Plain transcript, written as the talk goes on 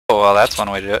Oh, well, that's one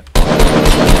way to do it. Oh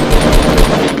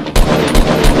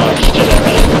shit, I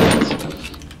ran.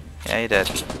 Yeah, you did.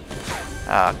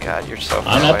 Oh god, you're so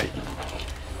far I'm away.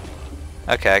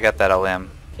 Okay, I got that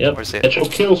LM. Yep. Where's it? Get your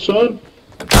kill, son.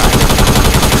 I'm trying.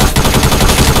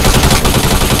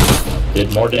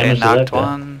 Did more Okay, damage to that knocked guy.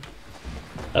 one.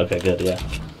 Okay, good, yeah.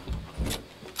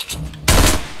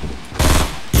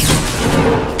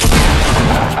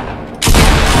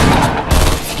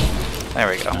 There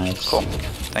we go. Nice. Cool.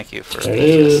 Thank you for There it the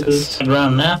is. assist. Good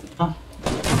round now.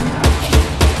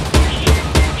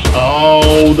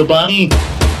 Oh, the bunny!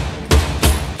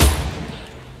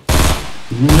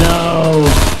 No!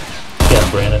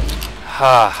 Yeah, Brandon.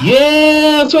 Ah.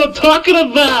 Yeah, that's what I'm talking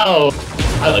about!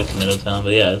 I like the Middletown,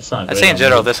 but yeah, it's not I'd great say in on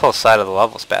general, me. this whole side of the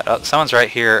level's bad. Oh, someone's right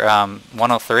here,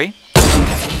 103? Oh.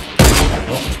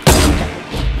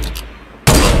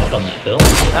 Up on that hill?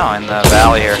 No, in the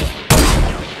valley here.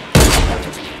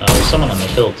 There's someone on the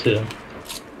hill, too.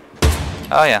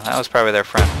 Oh yeah, that was probably their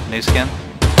friend. New skin?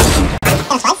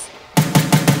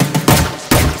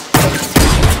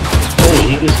 Oh,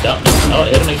 he just got me. Oh,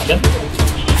 hit him again.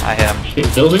 I hit him.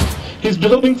 He's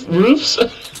building roofs. I'm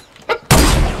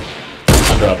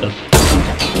dropping.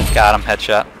 Got him,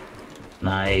 headshot.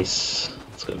 Nice.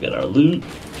 Let's go get our loot.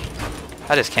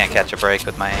 I just can't catch a break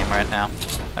with my aim right now.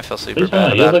 I feel super You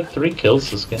bad have about it. like 3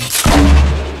 kills this game.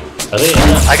 Are they in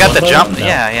that I got the one jump, though? No.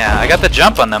 yeah, I got the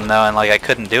jump on them though, and like I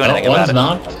couldn't do anything about it.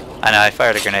 One's knocked. I know, I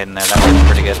fired a grenade in there, that worked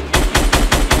pretty good.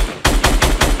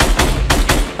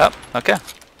 Oh, okay.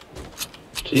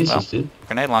 Jesus, Well, dude.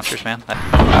 grenade launchers, man.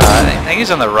 I think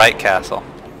he's on the right castle.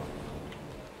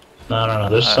 No.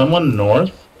 There's someone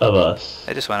north of us.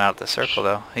 They just went out the circle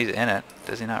though. He's in it.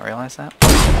 Does he not realize that?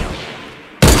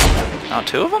 Oh,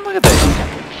 2 of them? Look at this.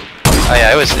 Oh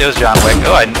yeah, it was John Wick.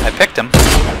 Oh, I picked him.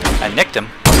 I nicked him.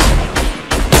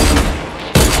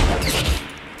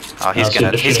 Oh, he's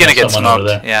gonna get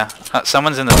smoked. Yeah,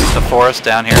 someone's in the forest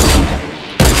down here.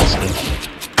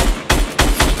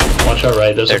 Watch out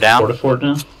right. There's They're a down? fort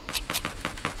now.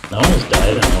 No one has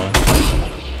died in a while.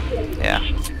 Yeah.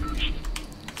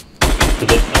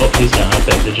 Oh, he's down.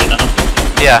 Okay, did you know?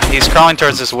 Yeah, he's crawling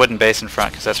towards this wooden base in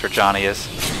front because that's where Johnny is.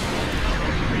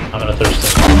 I'm gonna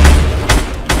thirst him.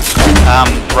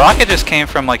 Rocket just came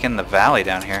from like in the valley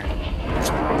down here.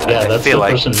 Yeah, that's the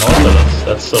like person north of us.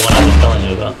 That's the one I've been telling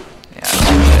you about. Yeah, it's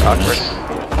really awkward.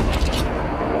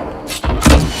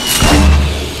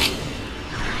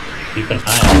 Keep an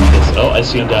eye on this. Oh, I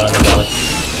see him down in the valley.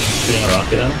 Shooting a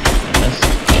rocket at him. I missed.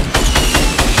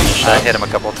 Nice I shots. hit him a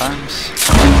couple times.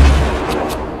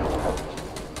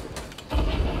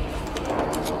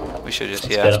 We should just,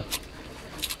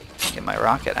 Let's get my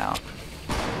rocket out.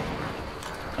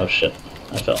 Oh shit,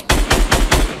 I fell.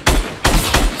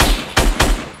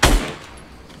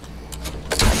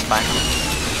 That's fine.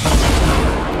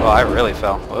 Oh, I really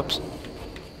fell. Whoops.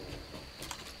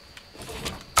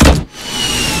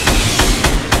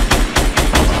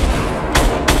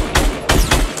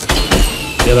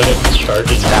 The other guy's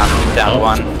charging. Down Oh,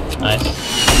 one. Nice.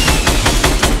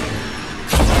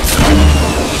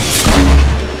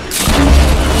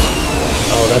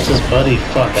 Oh, that's his buddy.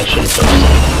 Fuck, I should have touched him.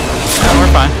 Yeah,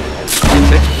 we're fine.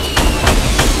 See?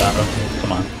 Got him.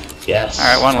 Come on. Yes.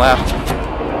 Alright, one left.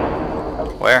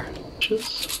 Where?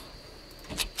 Just...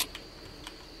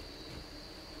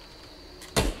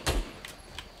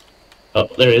 Oh,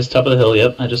 there he is, top of the hill,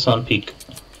 yep. I just saw him peek.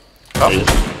 Oh. There he is.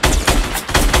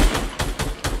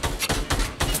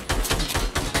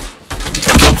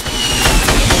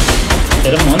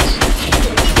 Hit him once.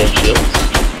 Get shields.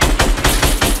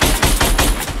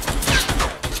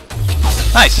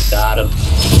 Nice! Got him.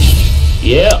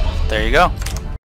 Yeah. There you go.